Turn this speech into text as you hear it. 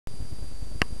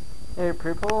Hey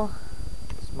people,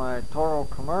 it's my Toro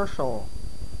commercial.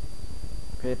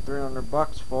 Paid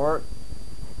 $300 for it.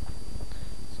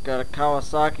 It's got a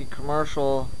Kawasaki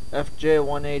commercial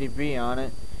FJ180V on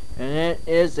it, and it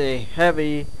is a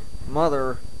heavy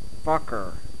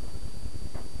motherfucker.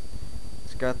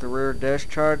 It's got the rear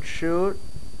discharge chute,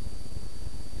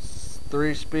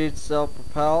 3-speed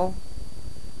self-propel,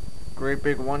 great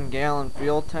big 1-gallon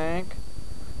fuel tank.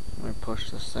 Let me push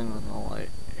this thing with the light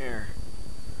here.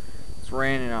 It's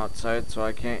raining outside, so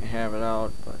I can't have it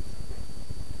out, but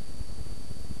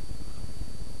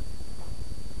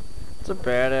it's a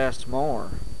badass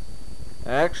mower. It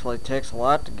actually takes a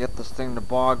lot to get this thing to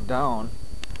bog down.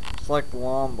 It's like the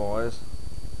Lawn Boys.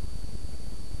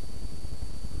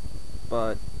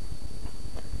 But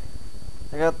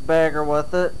I got the bagger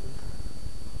with it.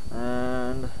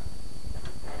 And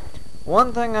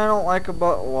one thing I don't like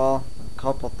about, well, a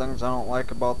couple things I don't like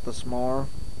about this mower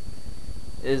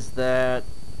is that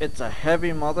it's a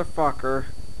heavy motherfucker,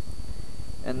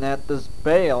 and that this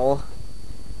bale,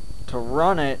 to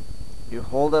run it, you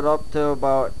hold it up to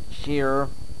about here,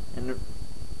 and it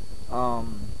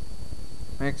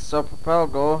makes the propel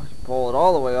go. You pull it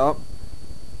all the way up,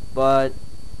 but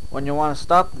when you want to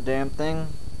stop the damn thing,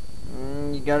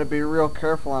 you gotta be real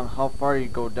careful on how far you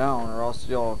go down, or else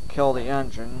you'll kill the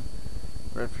engine.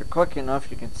 But if you're quick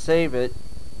enough, you can save it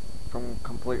from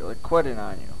completely quitting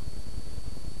on you.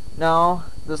 Now,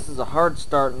 this is a hard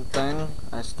starting thing.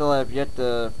 I still have yet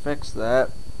to fix that,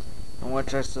 in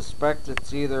which I suspect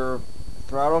it's either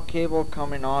throttle cable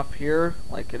coming off here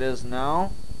like it is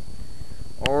now,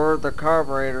 or the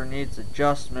carburetor needs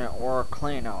adjustment or a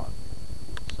clean out.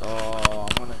 So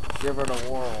I'm gonna give it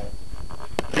a whirl.